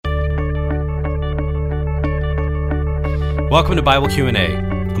Welcome to Bible Q&A,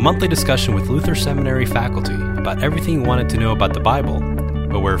 a monthly discussion with Luther Seminary faculty about everything you wanted to know about the Bible,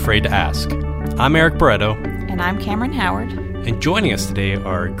 but we're afraid to ask. I'm Eric Barreto. And I'm Cameron Howard. And joining us today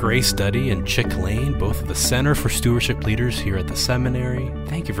are Grace Duddy and Chick Lane, both of the Center for Stewardship Leaders here at the seminary.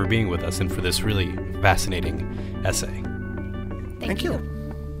 Thank you for being with us and for this really fascinating essay. Thank you.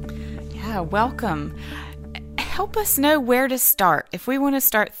 Yeah, welcome. Help us know where to start. If we want to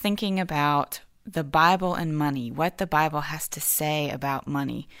start thinking about the Bible and money, what the Bible has to say about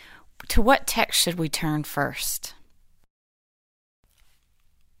money, to what text should we turn first?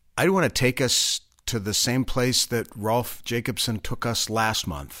 I want to take us to the same place that Rolf Jacobson took us last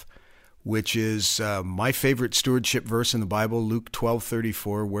month, which is my favorite stewardship verse in the Bible, Luke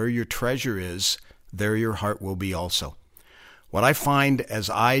 12:34, where your treasure is, there your heart will be also. What I find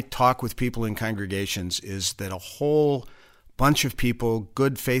as I talk with people in congregations is that a whole bunch of people,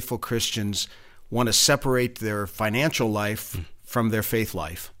 good, faithful Christians, want to separate their financial life from their faith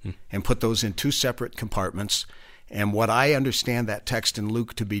life and put those in two separate compartments. And what I understand that text in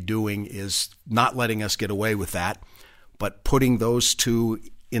Luke to be doing is not letting us get away with that, but putting those two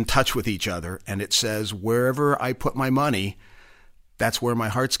in touch with each other. And it says, wherever I put my money, that's where my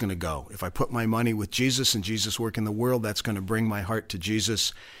heart's going to go. If I put my money with Jesus and Jesus' work in the world, that's going to bring my heart to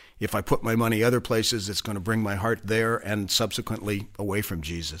Jesus. If I put my money other places, it's going to bring my heart there and subsequently away from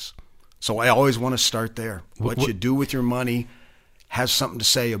Jesus. So I always want to start there. What you do with your money has something to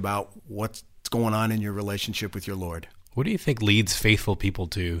say about what's going on in your relationship with your Lord. What do you think leads faithful people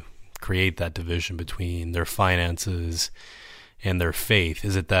to create that division between their finances and their faith?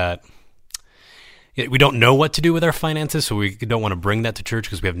 Is it that we don't know what to do with our finances, so we don't want to bring that to church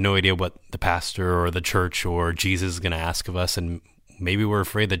because we have no idea what the pastor or the church or Jesus is going to ask of us, and maybe we're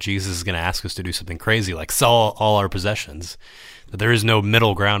afraid that Jesus is going to ask us to do something crazy like sell all our possessions, that there is no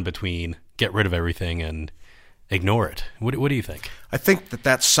middle ground between get rid of everything and ignore it. What do you think? I think that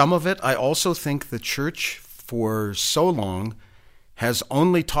that's some of it. I also think the church for so long has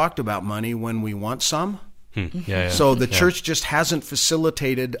only talked about money when we want some. So the church just hasn't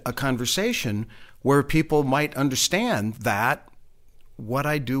facilitated a conversation where people might understand that what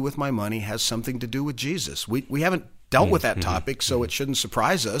I do with my money has something to do with Jesus. We haven't dealt with that topic, so it shouldn't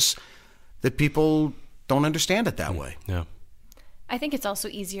surprise us that people don't understand it that way. Yeah. I think it's also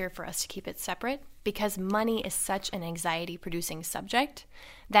easier for us to keep it separate because money is such an anxiety-producing subject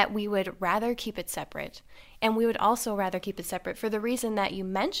that we would rather keep it separate. And we would also rather keep it separate for the reason that you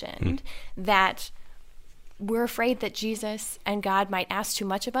mentioned, that we're afraid that Jesus and God might ask too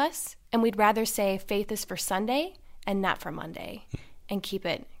much of us, and we'd rather say faith is for Sunday and not for Monday, and keep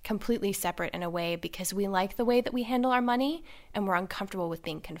it completely separate in a way because we like the way that we handle our money and we're uncomfortable with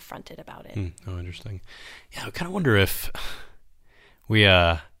being confronted about it. Oh, interesting. Yeah, I kind of wonder if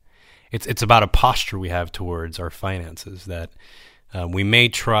it's about a posture we have towards our finances, that we may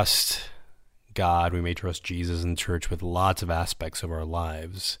trust God, we may trust Jesus and church with lots of aspects of our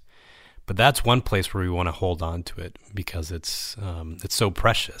lives, but that's one place where we want to hold on to it because it's so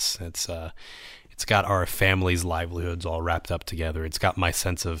precious. It's got our family's livelihoods all wrapped up together. It's got my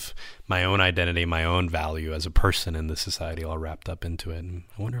sense of my own identity, my own value as a person in this society all wrapped up into it. And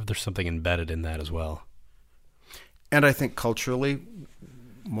I wonder if there's something embedded in that as well. And I think culturally,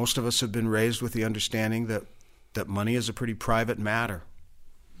 most of us have been raised with the understanding that money is a pretty private matter.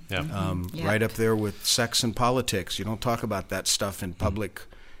 Yeah. Right up there with sex and politics. You don't talk about that stuff in public.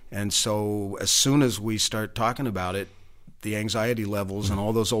 And so as soon as we start talking about it, the anxiety levels and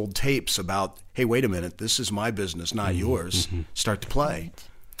all those old tapes about, hey, wait a minute, this is my business, not yours, start to play.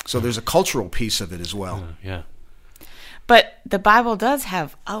 So there's a cultural piece of it as well. Yeah. But the Bible does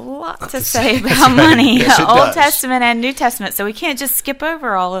have a lot to say about money, Yes, it Old does. Testament and New Testament. So we can't just skip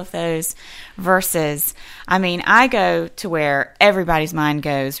over all of those verses. I mean, I go to where everybody's mind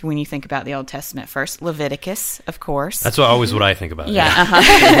goes when you think about the Old Testament first. Leviticus, of course. That's always what I think about.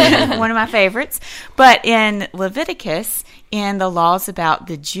 Yeah, one of my favorites. But in Leviticus, in the laws about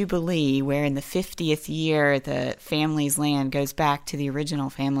the Jubilee, where in the 50th year the family's land goes back to the original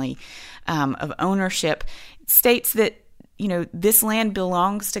family of ownership, it states that this land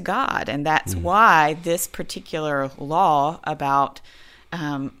belongs to God, and that's why this particular law about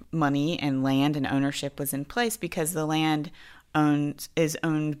money and land and ownership was in place, because the land is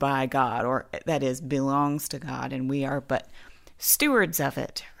owned by God, or that is, belongs to God, and we are but stewards of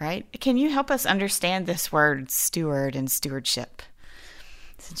it, right? Can you help us understand this word steward and stewardship?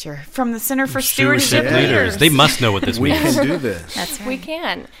 Since you're from the Center for Stewardship Leaders. They must know what this We means. can do this. That's right. We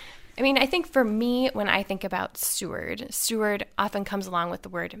can. I mean, I think for me, when I think about steward often comes along with the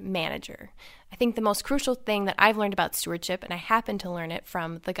word manager. I think the most crucial thing that I've learned about stewardship, and I happen to learn it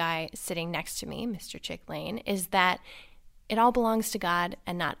from the guy sitting next to me, Mr. Chick Lane, is that It all belongs to God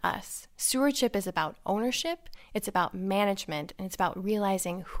and not us. Stewardship is about ownership, it's about management, and it's about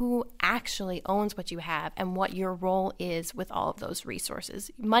realizing who actually owns what you have and what your role is with all of those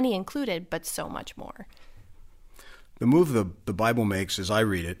resources, money included, but so much more. The move the Bible makes, as I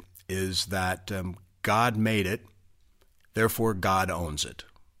read it, is that God made it, therefore God owns it.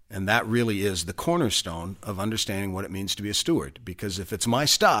 And that really is the cornerstone of understanding what it means to be a steward. Because if it's my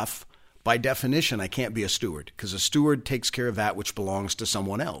stuff, by definition, I can't be a steward, because a steward takes care of that which belongs to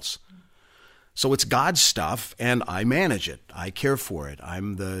someone else. So it's God's stuff, and I manage it. I care for it.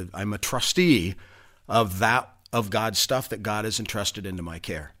 I'm a trustee of God's stuff that God has entrusted into my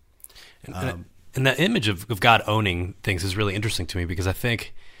care. And that image of God owning things is really interesting to me, because I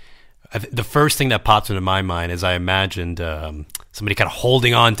think the first thing that pops into my mind is I imagined somebody kind of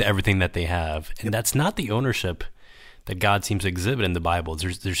holding on to everything that they have, and that's not the ownership that God seems to exhibit in the Bible.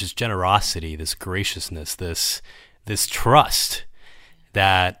 There's this generosity, this graciousness, this trust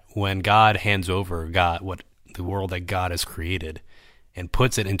that when God hands over the world that God has created and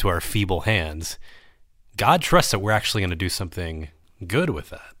puts it into our feeble hands, God trusts that we're actually going to do something good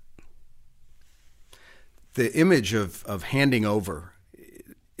with that. The image of handing over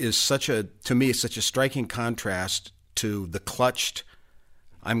is to me, such a striking contrast to the clutched,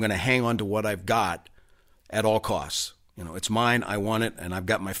 I'm going to hang on to what I've got at all costs. It's mine, I want it, and I've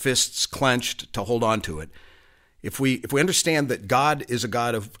got my fists clenched to hold on to it. If we understand that God is a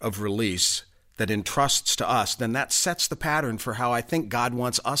God of release that entrusts to us, then that sets the pattern for how I think God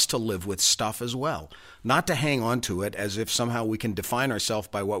wants us to live with stuff as well. Not to hang on to it as if somehow we can define ourselves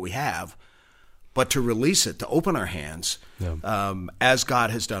by what we have, but to release it, to open our hands, as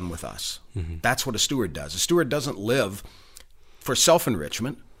God has done with us. Mm-hmm. That's what a steward does. A steward doesn't live for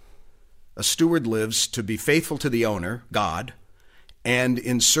self-enrichment. A steward lives to be faithful to the owner, God, and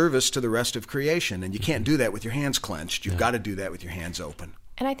in service to the rest of creation. And you can't do that with your hands clenched. You've got to do that with your hands open.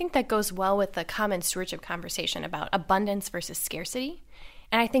 And I think that goes well with the common stewardship conversation about abundance versus scarcity.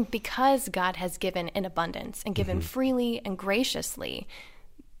 And I think because God has given in abundance and given freely and graciously,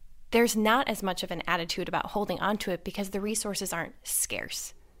 there's not as much of an attitude about holding on to it because the resources aren't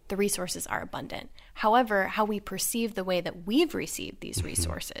scarce. The resources are abundant. However, how we perceive the way that we've received these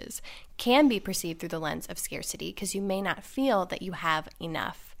resources can be perceived through the lens of scarcity, because you may not feel that you have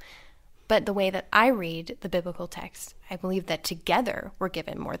enough. But the way that I read the biblical text, I believe that together we're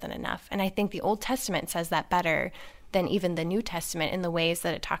given more than enough. And I think the Old Testament says that better than even the New Testament in the ways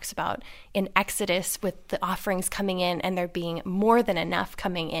that it talks about in Exodus with the offerings coming in and there being more than enough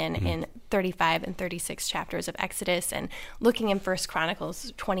coming in 35 and 36 chapters of Exodus, and looking in 1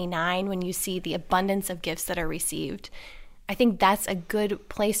 Chronicles 29 when you see the abundance of gifts that are received. I think that's a good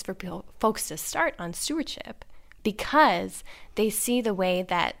place for folks to start on stewardship, because they see the way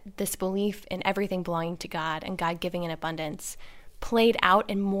that this belief in everything belonging to God and God giving in abundance played out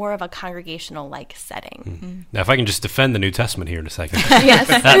in more of a congregational-like setting. Mm-hmm. Now, if I can just defend the New Testament here in a second. Yes.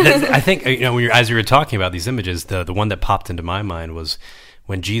 I think, as you were talking about these images, the one that popped into my mind was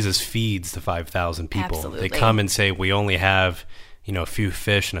when Jesus feeds the 5,000 people. Absolutely. They come and say, we only have, a few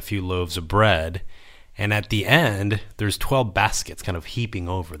fish and a few loaves of bread. And at the end, there's 12 baskets kind of heaping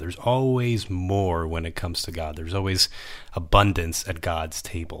over. There's always more when it comes to God. There's always abundance at God's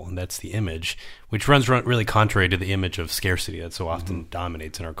table. And that's the image, which runs really contrary to the image of scarcity that so often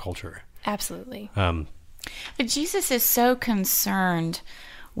dominates in our culture. Absolutely. But Jesus is so concerned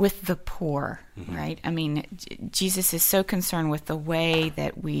with the poor, right? I mean, Jesus is so concerned with the way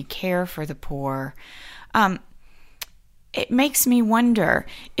that we care for the poor. It makes me wonder,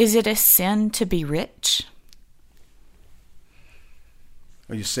 is it a sin to be rich?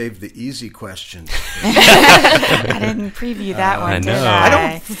 Well, you saved the easy question. I didn't preview that one, I know. did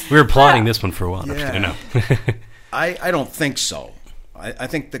I? We were plotting this one for a while. Yeah. I don't think so. I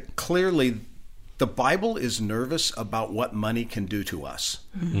think that clearly the Bible is nervous about what money can do to us.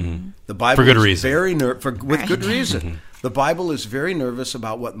 Mm-hmm. The Bible for good is reason. With good reason. The Bible is very nervous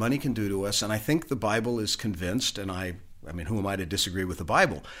about what money can do to us, and I think the Bible is convinced, and I mean, who am I to disagree with the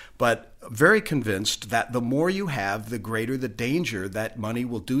Bible? But very convinced that the more you have, the greater the danger that money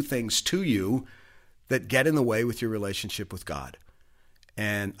will do things to you that get in the way with your relationship with God.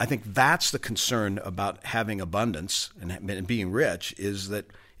 And I think that's the concern about having abundance and being rich, is that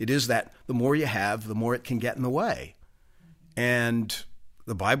it is that the more you have, the more it can get in the way. And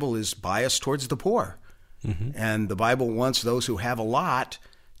the Bible is biased towards the poor. Mm-hmm. And the Bible wants those who have a lot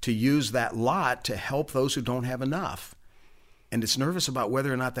to use that lot to help those who don't have enough. And it's nervous about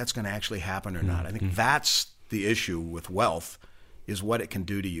whether or not that's going to actually happen or not. I think that's the issue with wealth, is what it can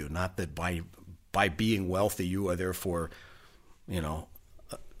do to you. Not that by being wealthy you are therefore,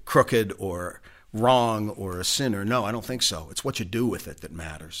 crooked or wrong or a sinner. No, I don't think so. It's what you do with it that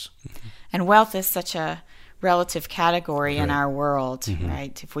matters. And wealth is such a relative category in our world,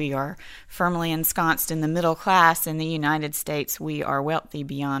 right? If we are firmly ensconced in the middle class in the United States, we are wealthy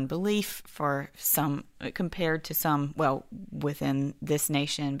beyond belief for some, compared to some, well, within this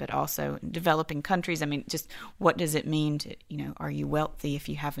nation, but also developing countries. I mean, just what does it mean to, are you wealthy if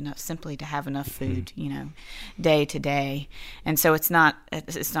you have enough, simply to have enough food, day to day? And so it's not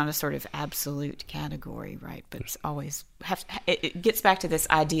a sort of absolute category, right? But it's always, it gets back to this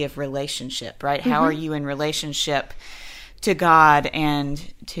idea of relationship, right? How are you in relationship to God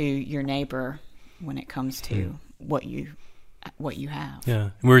and to your neighbor when it comes to what you have? Yeah.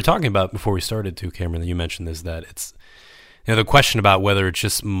 And we were talking about before we started too, Cameron, that you mentioned this, that it's, the question about whether it's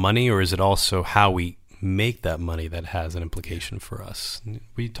just money or is it also how we make that money that has an implication for us.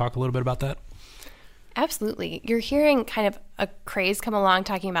 Will you talk a little bit about that? Absolutely. You're hearing kind of a craze come along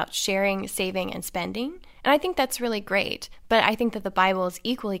talking about sharing, saving, and spending. And I think that's really great. But I think that the Bible is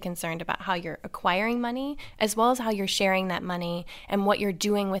equally concerned about how you're acquiring money, as well as how you're sharing that money and what you're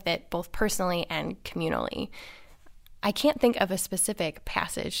doing with it, both personally and communally. I can't think of a specific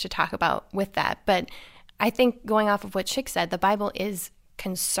passage to talk about with that, but I think going off of what Chick said, the Bible is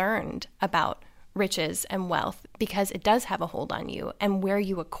concerned about riches and wealth because it does have a hold on you, and where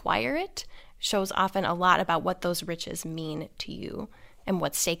you acquire it shows often a lot about what those riches mean to you and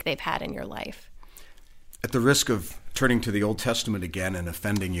what stake they've had in your life. At the risk of turning to the Old Testament again and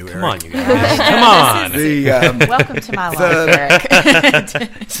offending you, Come Eric. on, you guys. Come on. Welcome to my life,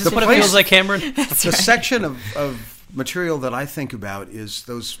 Eric. Is this what it feels like, Cameron? The section of material that I think about is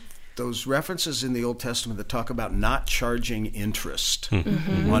those references in the Old Testament that talk about not charging interest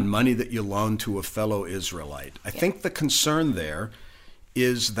on money that you loan to a fellow Israelite. I think the concern there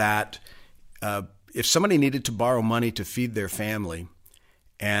is that if somebody needed to borrow money to feed their family,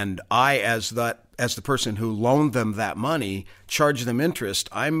 and I, as the person who loaned them that money, charge them interest,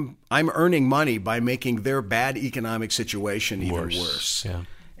 I'm earning money by making their bad economic situation even worse. Yeah.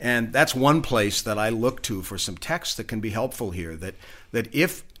 And that's one place that I look to for some text that can be helpful here. That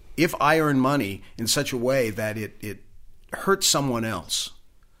if I earn money in such a way that it hurts someone else,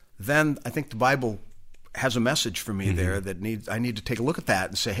 then I think the Bible has a message for me there that I need to take a look at that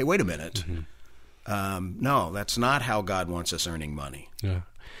and say, hey, wait a minute. No, that's not how God wants us earning money. Yeah.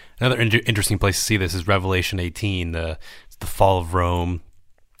 Another interesting place to see this is Revelation 18, the fall of Rome.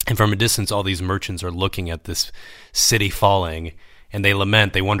 And from a distance, all these merchants are looking at this city falling, and they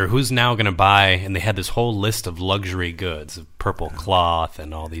lament. They wonder who's now going to buy, and they had this whole list of luxury goods, of purple cloth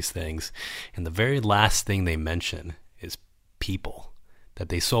and all these things. And the very last thing they mention is people, that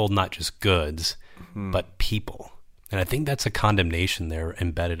they sold not just goods, but people. And I think that's a condemnation there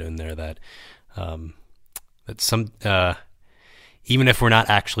embedded in there that some even if we're not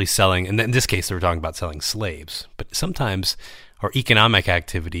actually selling, and in this case they were talking about selling slaves, but sometimes our economic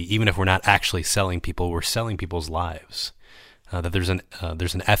activity, even if we're not actually selling people, we're selling people's lives. That there's an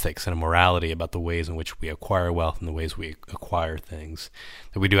ethics and a morality about the ways in which we acquire wealth and the ways we acquire things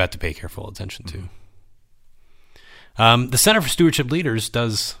that we do have to pay careful attention to. The Center for Stewardship Leaders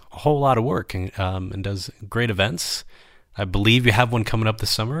does a whole lot of work and does great events. I believe you have one coming up this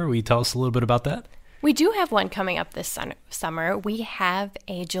summer. Will you tell us a little bit about that? We do have one coming up this summer. We have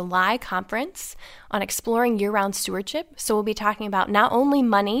a July conference on exploring year-round stewardship. So we'll be talking about not only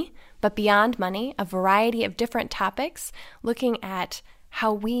money, but beyond money, a variety of different topics, looking at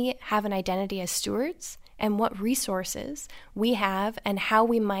how we have an identity as stewards and what resources we have and how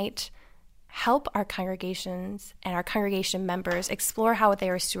we might help our congregations and our congregation members explore how they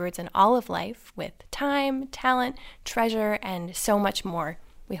are stewards in all of life with time, talent, treasure, and so much more.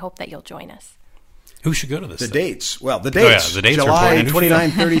 We hope that you'll join us. Who should go to this? The thing? dates. Well, the dates. The dates July are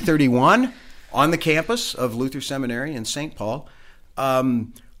 29, 30, 31 on the campus of Luther Seminary in St. Paul.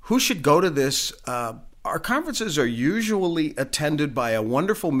 Who should go to this? Our conferences are usually attended by a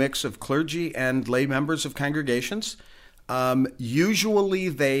wonderful mix of clergy and lay members of congregations. Usually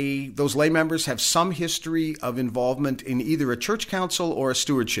those lay members have some history of involvement in either a church council or a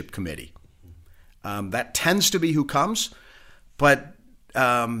stewardship committee. That tends to be who comes, but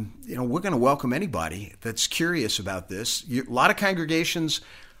we're going to welcome anybody that's curious about this. A lot of congregations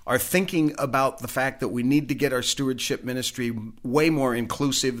are thinking about the fact that we need to get our stewardship ministry way more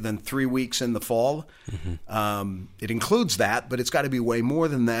inclusive than 3 weeks in the fall. It includes that, but it's got to be way more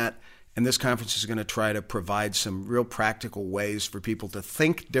than that. And this conference is going to try to provide some real practical ways for people to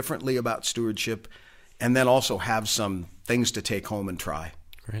think differently about stewardship and then also have some things to take home and try.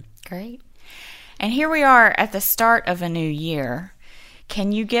 Great. And here we are at the start of a new year.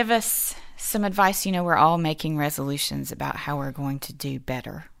 Can you give us some advice? We're all making resolutions about how we're going to do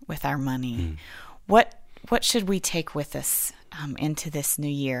better with our money. What should we take with us into this new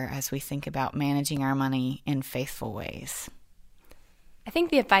year as we think about managing our money in faithful ways? I think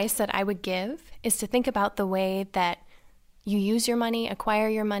the advice that I would give is to think about the way that you use your money, acquire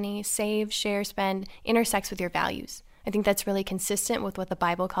your money, save, share, spend, intersects with your values. I think that's really consistent with what the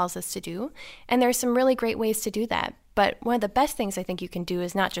Bible calls us to do. And there's some really great ways to do that. But one of the best things I think you can do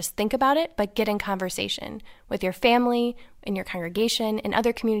is not just think about it, but get in conversation with your family, in your congregation, in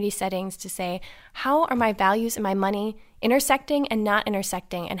other community settings to say, how are my values and my money intersecting and not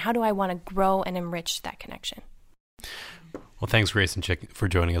intersecting? And how do I want to grow and enrich that connection? Well, thanks, Grace and Chick, for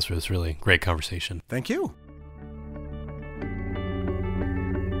joining us for this really great conversation. Thank you.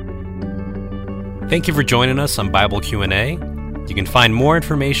 Thank you for joining us on Bible Q&A. You can find more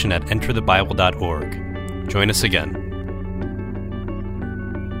information at enterthebible.org. Join us again.